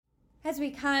As we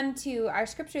come to our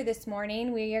scripture this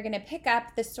morning, we are going to pick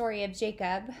up the story of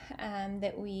Jacob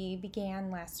that we began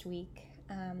last week.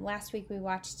 Last week we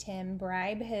watched him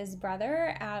bribe his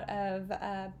brother out of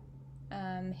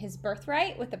his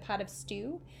birthright with a pot of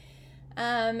stew.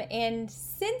 And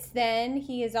since then,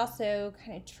 he has also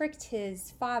kind of tricked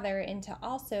his father into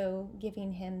also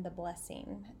giving him the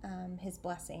blessing, his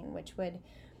blessing, which would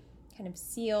kind of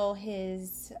seal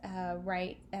his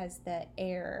right as the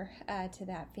heir to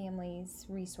that family's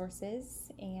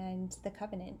resources and the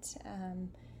covenant,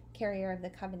 carrier of the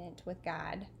covenant with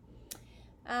God.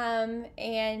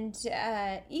 And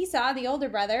Esau, the older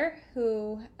brother,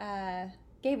 who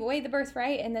gave away the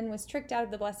birthright and then was tricked out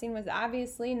of the blessing, was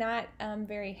obviously not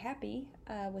very happy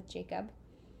with Jacob.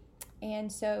 And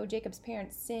so Jacob's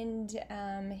parents send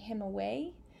him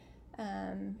away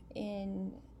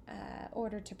in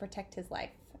order to protect his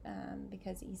life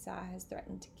because Esau has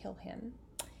threatened to kill him.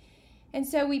 And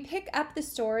so we pick up the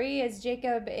story as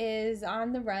Jacob is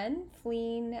on the run,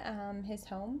 fleeing his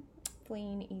home,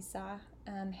 fleeing Esau,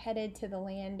 headed to the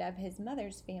land of his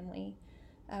mother's family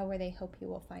where they hope he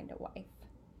will find a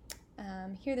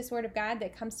wife. Hear this word of God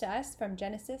that comes to us from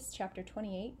Genesis chapter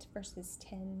 28, verses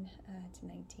 10 to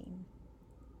 19.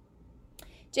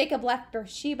 Jacob left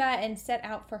Beersheba and set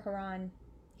out for Haran.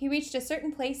 He reached a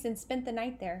certain place and spent the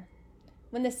night there.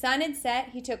 When the sun had set,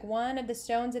 he took one of the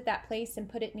stones at that place and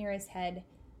put it near his head.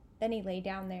 Then he lay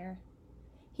down there.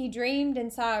 He dreamed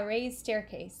and saw a raised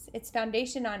staircase, its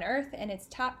foundation on earth and its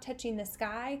top touching the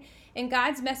sky, and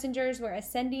God's messengers were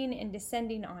ascending and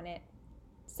descending on it.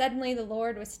 Suddenly the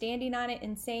Lord was standing on it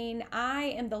and saying, I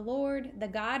am the Lord, the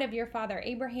God of your father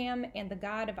Abraham and the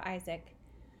God of Isaac.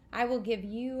 I will give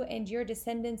you and your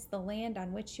descendants the land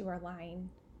on which you are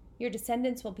lying. Your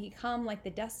descendants will become like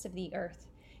the dust of the earth.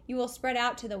 You will spread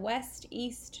out to the west,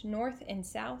 east, north, and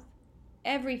south.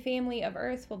 Every family of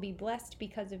earth will be blessed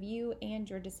because of you and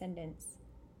your descendants.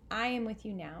 I am with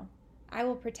you now. I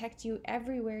will protect you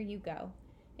everywhere you go,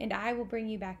 and I will bring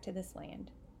you back to this land.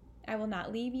 I will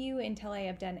not leave you until I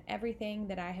have done everything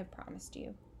that I have promised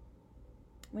you.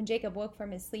 When Jacob woke from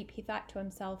his sleep, he thought to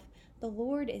himself, the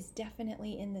Lord is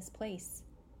definitely in this place,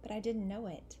 but I didn't know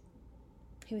it.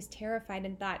 He was terrified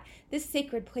and thought, this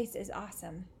sacred place is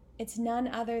awesome. It's none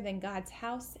other than God's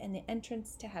house and the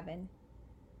entrance to heaven.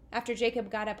 After Jacob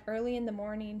got up early in the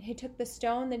morning, he took the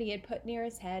stone that he had put near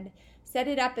his head, set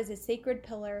it up as a sacred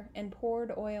pillar, and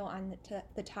poured oil on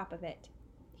the top of it.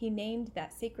 He named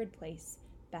that sacred place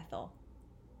Bethel.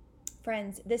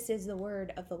 Friends, this is the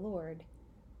word of the Lord.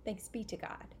 Thanks be to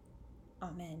God.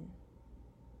 Amen.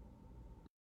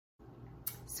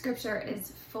 Scripture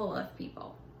is full of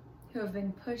people who have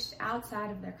been pushed outside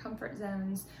of their comfort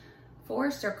zones,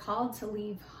 forced or called to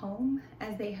leave home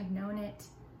as they have known it,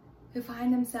 who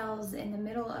find themselves in the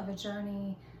middle of a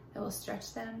journey that will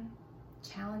stretch them,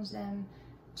 challenge them,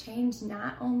 change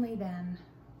not only them,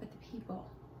 but the people,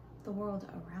 the world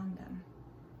around them.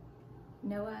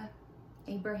 Noah,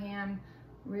 Abraham,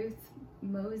 Ruth,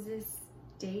 Moses,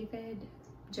 David,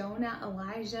 Jonah,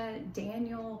 Elijah,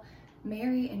 Daniel,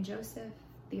 Mary and Joseph,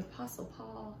 the Apostle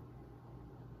Paul.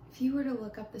 If you were to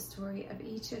look up the story of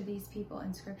each of these people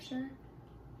in Scripture,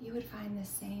 you would find the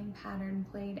same pattern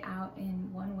played out in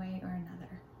one way or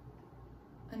another.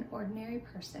 An ordinary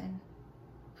person,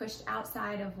 pushed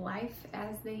outside of life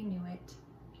as they knew it,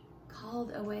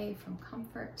 called away from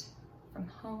comfort, from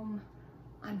home,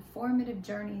 on formative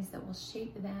journeys that will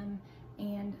shape them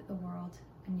and the world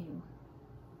anew.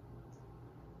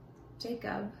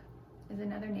 Jacob is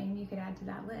another name you could add to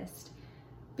that list.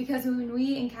 Because when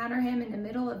we encounter him in the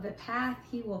middle of the path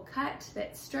he will cut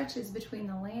that stretches between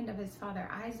the land of his father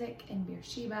Isaac and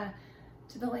Beersheba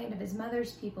to the land of his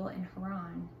mother's people in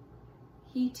Haran,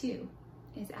 he too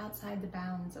is outside the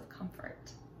bounds of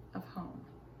comfort, of home.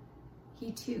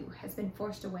 He too has been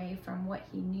forced away from what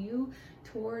he knew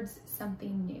towards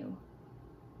something new.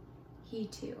 He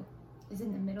too is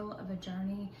in the middle of a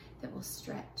journey that will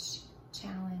stretch,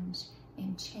 challenge,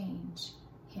 and change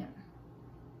him.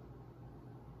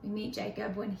 We meet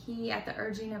Jacob when he, at the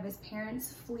urging of his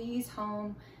parents, flees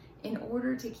home in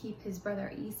order to keep his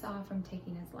brother Esau from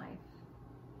taking his life.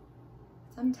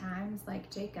 Sometimes, like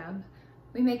Jacob,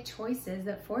 we make choices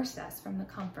that force us from the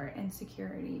comfort and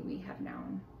security we have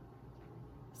known.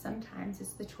 Sometimes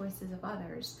it's the choices of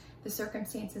others, the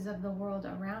circumstances of the world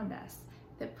around us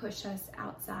that push us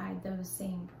outside those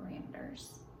same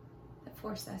parameters, that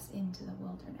force us into the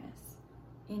wilderness,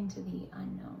 into the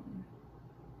unknown.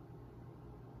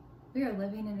 We are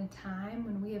living in a time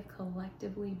when we have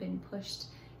collectively been pushed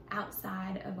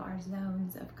outside of our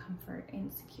zones of comfort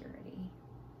and security.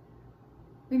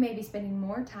 We may be spending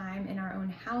more time in our own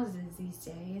houses these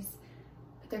days,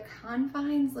 their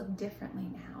confines look differently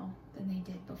now than they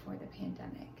did before the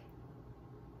pandemic.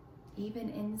 Even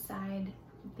inside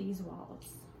these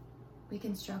walls, we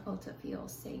can struggle to feel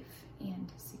safe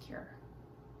and secure.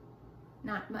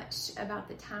 Not much about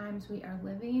the times we are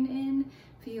living in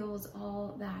feels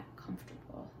all that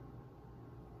comfortable.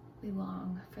 We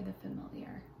long for the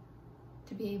familiar,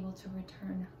 to be able to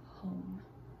return home,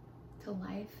 to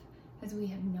life as we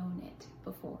have known it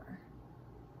before.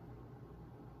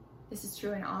 This is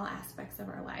true in all aspects of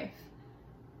our life,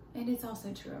 and it's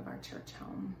also true of our church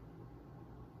home.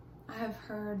 I have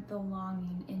heard the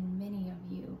longing in many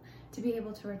of you to be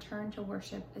able to return to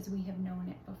worship as we have known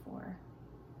it before.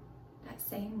 That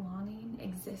same longing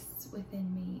exists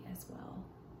within me as well.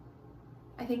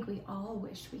 I think we all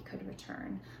wish we could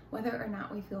return, whether or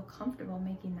not we feel comfortable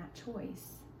making that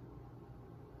choice.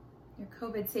 Your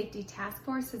COVID safety task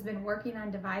force has been working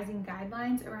on devising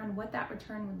guidelines around what that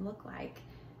return would look like,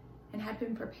 and had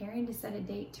been preparing to set a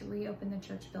date to reopen the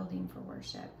church building for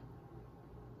worship.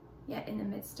 Yet in the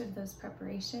midst of those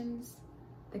preparations,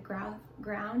 the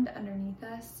ground underneath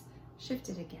us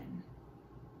shifted again.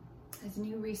 As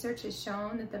new research has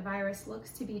shown that the virus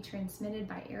looks to be transmitted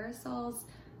by aerosols,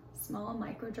 small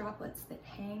microdroplets that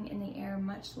hang in the air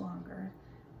much longer,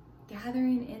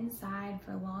 gathering inside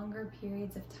for longer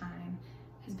periods of time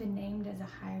has been named as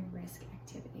a high-risk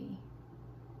activity.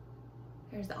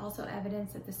 There's also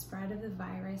evidence that the spread of the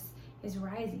virus is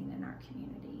rising in our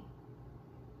community.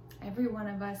 Every one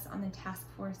of us on the task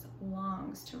force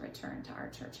longs to return to our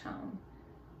church home,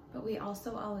 but we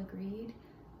also all agreed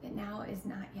that now is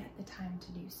not yet the time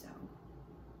to do so.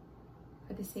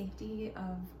 For the safety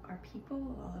of our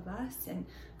people, all of us, and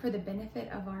for the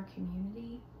benefit of our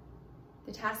community,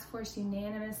 the task force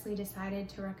unanimously decided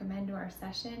to recommend to our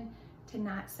session to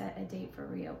not set a date for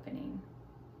reopening,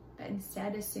 but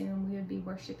instead assume we would be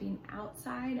worshiping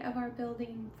outside of our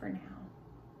building for now.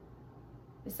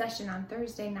 The session on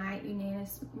Thursday night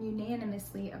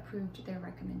unanimously approved their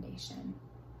recommendation.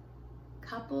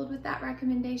 Coupled with that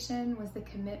recommendation was the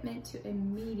commitment to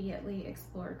immediately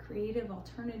explore creative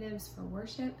alternatives for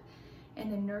worship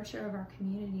and the nurture of our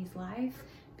community's life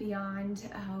beyond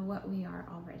what we are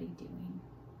already doing.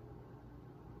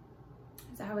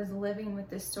 As I was living with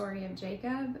the story of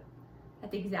Jacob, at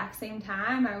the exact same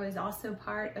time, I was also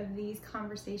part of these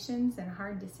conversations and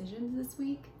hard decisions this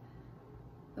week.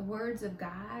 The words of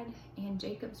God and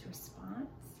Jacob's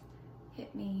response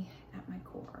hit me at my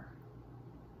core.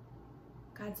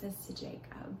 God says to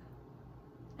Jacob,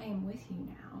 I am with you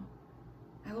now.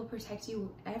 I will protect you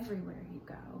everywhere you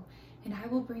go, and I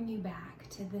will bring you back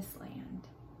to this land.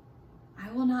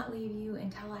 I will not leave you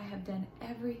until I have done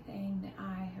everything that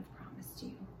I have promised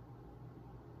you.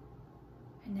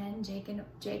 And then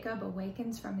Jacob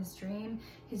awakens from his dream,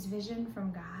 his vision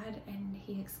from God, and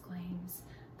he exclaims,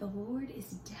 the Lord is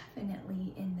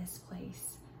definitely in this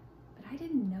place, but I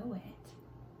didn't know it.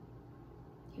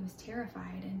 He was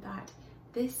terrified and thought,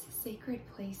 this sacred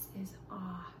place is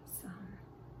awesome.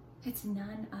 It's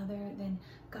none other than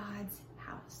God's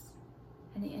house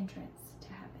and the entrance to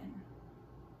heaven.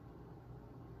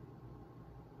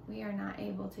 We are not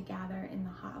able to gather in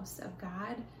the house of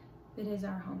God that is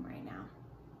our home right now.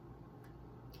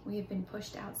 We have been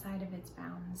pushed outside of its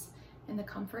bounds and the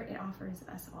comfort it offers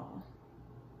us all.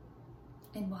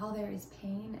 And while there is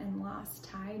pain and loss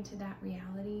tied to that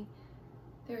reality,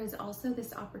 there is also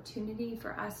this opportunity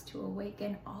for us to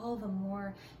awaken all the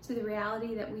more to the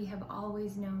reality that we have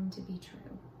always known to be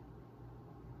true.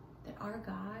 That our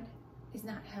God is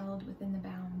not held within the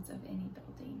bounds of any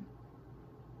building.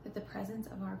 That the presence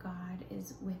of our God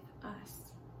is with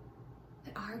us.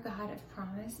 That our God of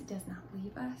promise does not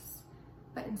leave us,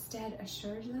 but instead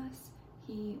assures us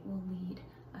He will lead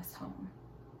us home.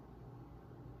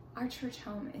 Our church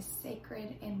home is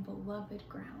sacred and beloved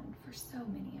ground for so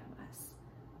many of us.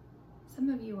 Some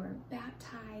of you are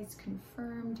baptized,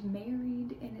 confirmed,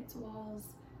 married in its walls.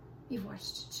 You've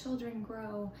watched children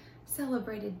grow,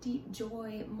 celebrated deep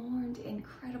joy, mourned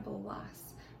incredible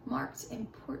loss, marked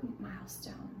important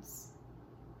milestones.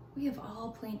 We have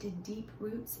all planted deep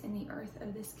roots in the earth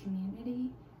of this community,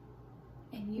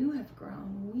 and you have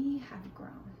grown, we have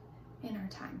grown in our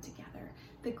time together.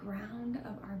 The ground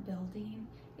of our building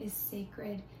is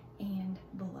sacred and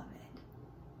beloved.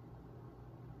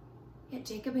 Yet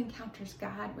Jacob encounters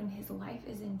God when his life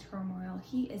is in turmoil.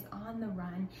 He is on the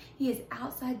run. He is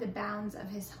outside the bounds of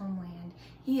his homeland.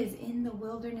 He is in the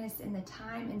wilderness in the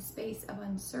time and space of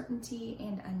uncertainty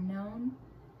and unknown.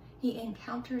 He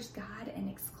encounters God and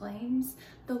exclaims,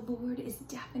 the Lord is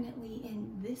definitely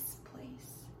in this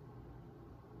place.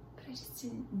 But I just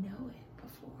didn't know it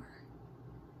before.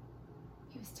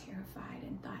 He was terrified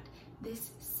and thought,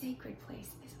 this sacred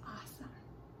place is awesome.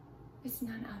 It's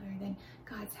none other than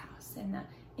God's house and the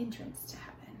entrance to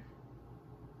heaven.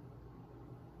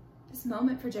 This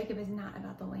moment for Jacob is not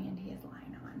about the land he is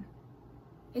lying on.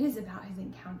 It is about his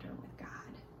encounter with God.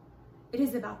 It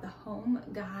is about the home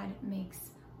God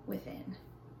makes within.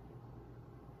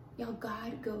 Y'all,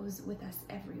 God goes with us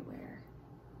everywhere.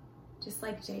 Just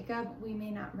like Jacob, we may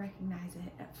not recognize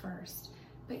it at first,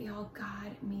 but y'all,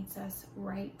 God meets us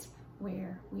right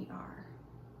where we are.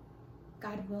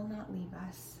 God will not leave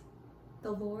us.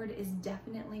 The Lord is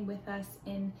definitely with us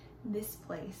in this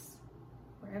place,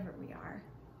 wherever we are.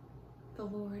 The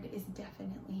Lord is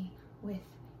definitely with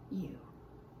you.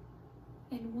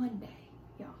 And one day,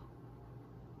 y'all,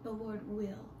 the Lord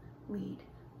will lead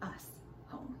us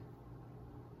home.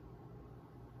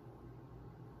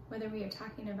 Whether we are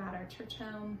talking about our church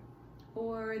home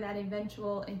or that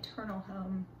eventual eternal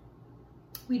home,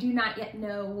 we do not yet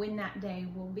know when that day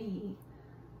will be.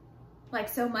 Like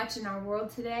so much in our world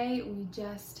today, we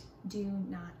just do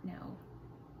not know.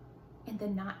 And the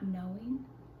not knowing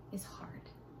is hard.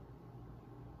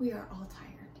 We are all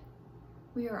tired.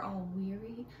 We are all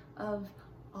weary of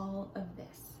all of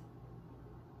this.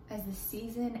 As the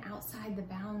season outside the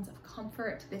bounds of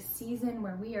comfort, this season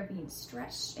where we are being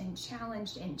stretched and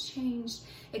challenged and changed,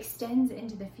 extends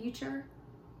into the future,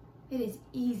 it is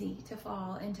easy to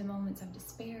fall into moments of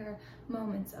despair,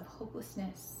 moments of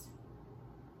hopelessness.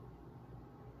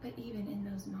 But even in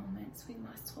those moments, we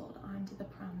must hold on to the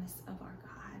promise of our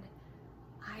God.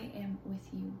 I am with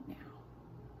you now.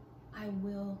 I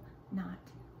will not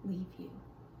leave you.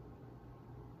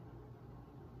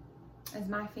 As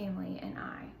my family and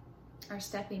I are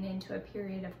stepping into a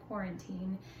period of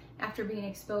quarantine after being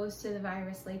exposed to the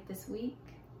virus late this week,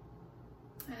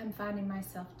 I'm finding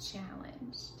myself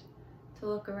challenged to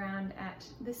look around at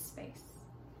this space,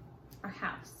 our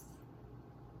house,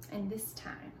 and this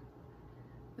time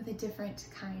with a different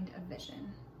kind of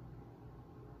vision.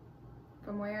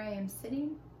 From where I am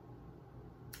sitting,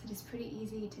 it is pretty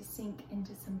easy to sink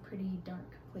into some pretty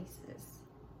dark places.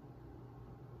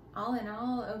 All in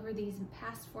all, over these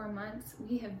past 4 months,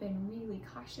 we have been really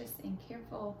cautious and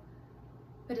careful.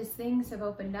 But as things have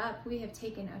opened up, we have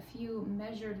taken a few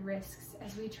measured risks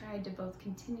as we tried to both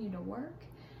continue to work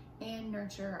and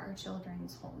nurture our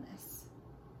children's wholeness.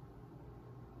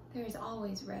 There is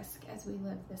always risk as we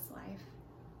live this life,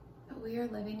 but we are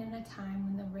living in a time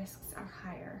when the risks are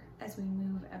higher as we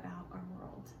move about our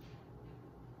world.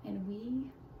 And we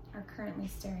are currently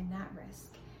staring that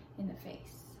risk in the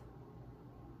face.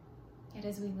 Yet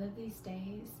as we live these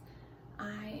days,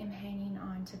 I am hanging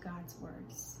on to God's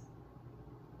words.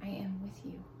 I am with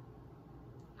you.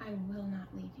 I will not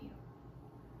leave you.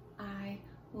 I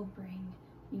will bring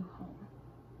you home.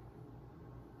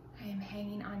 I am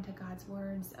hanging on to God's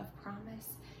words of promise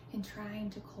and trying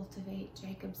to cultivate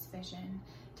Jacob's vision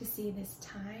to see this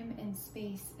time and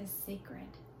space as sacred,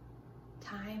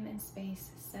 time and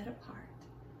space set apart,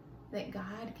 that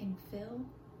God can fill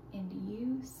and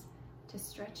use to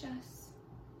stretch us,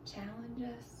 challenge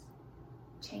us,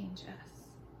 change us.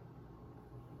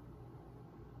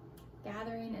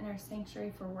 Gathering in our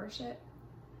sanctuary for worship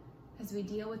as we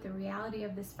deal with the reality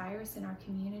of this virus in our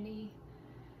community,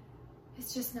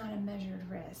 it's just not a measured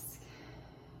risk.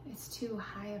 It's too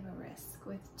high of a risk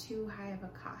with too high of a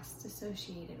cost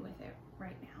associated with it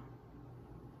right now.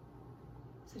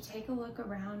 So take a look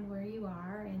around where you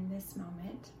are in this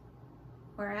moment,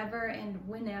 wherever and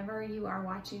whenever you are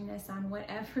watching this on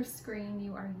whatever screen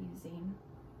you are using.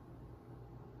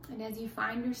 And as you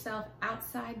find yourself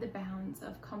outside the bounds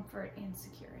of comfort and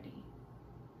security,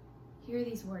 hear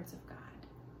these words of God.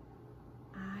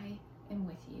 I am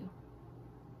with you.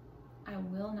 I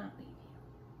will not leave you.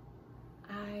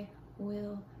 I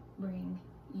will bring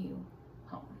you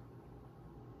home.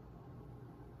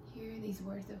 Hear these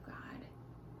words of God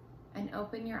and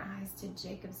open your eyes to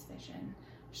Jacob's vision.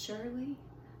 Surely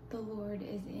the Lord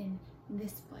is in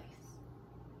this place.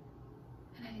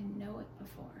 And I didn't know it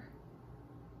before.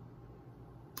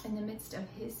 In the midst of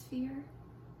his fear,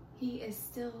 he is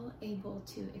still able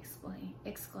to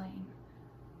exclaim,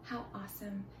 how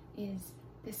awesome is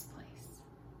this place?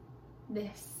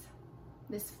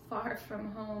 This far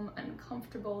from home,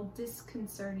 uncomfortable,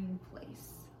 disconcerting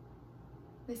place.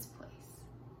 This place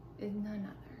is none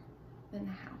other than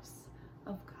the house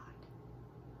of God.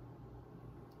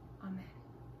 Amen.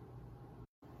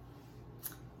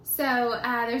 So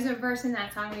there's a verse in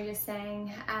that song we just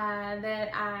sang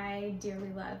that I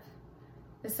dearly love.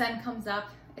 The sun comes up,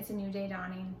 it's a new day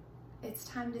dawning. It's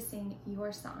time to sing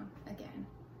your song again.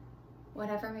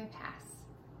 Whatever may pass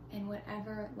and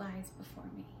whatever lies before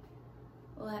me,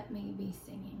 let me be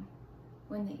singing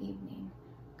when the evening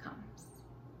comes.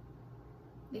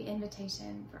 The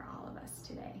invitation for all of us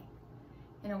today.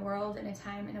 In a world, in a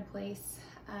time, in a place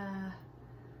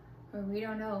where we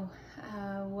don't know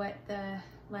what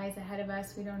lies ahead of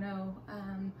us, we don't know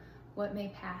what may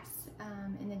pass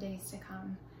in the days to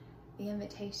come. The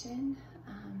invitation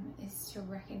is to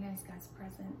recognize God's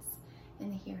presence in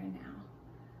the here and now,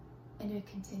 and to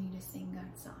continue to sing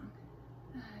God's song,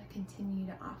 continue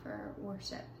to offer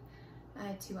worship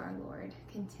to our Lord,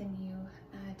 continue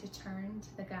to turn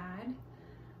to the God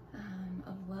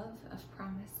of love, of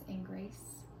promise and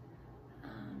grace,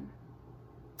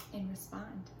 and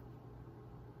respond.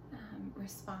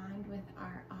 Respond with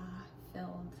our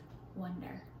awe-filled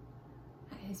wonder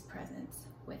at His presence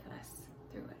with us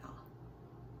through it all.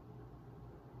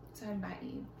 So I invite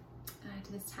you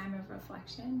to this time of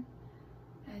reflection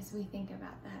as we think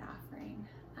about that offering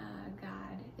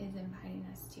God is inviting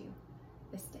us to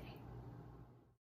this day.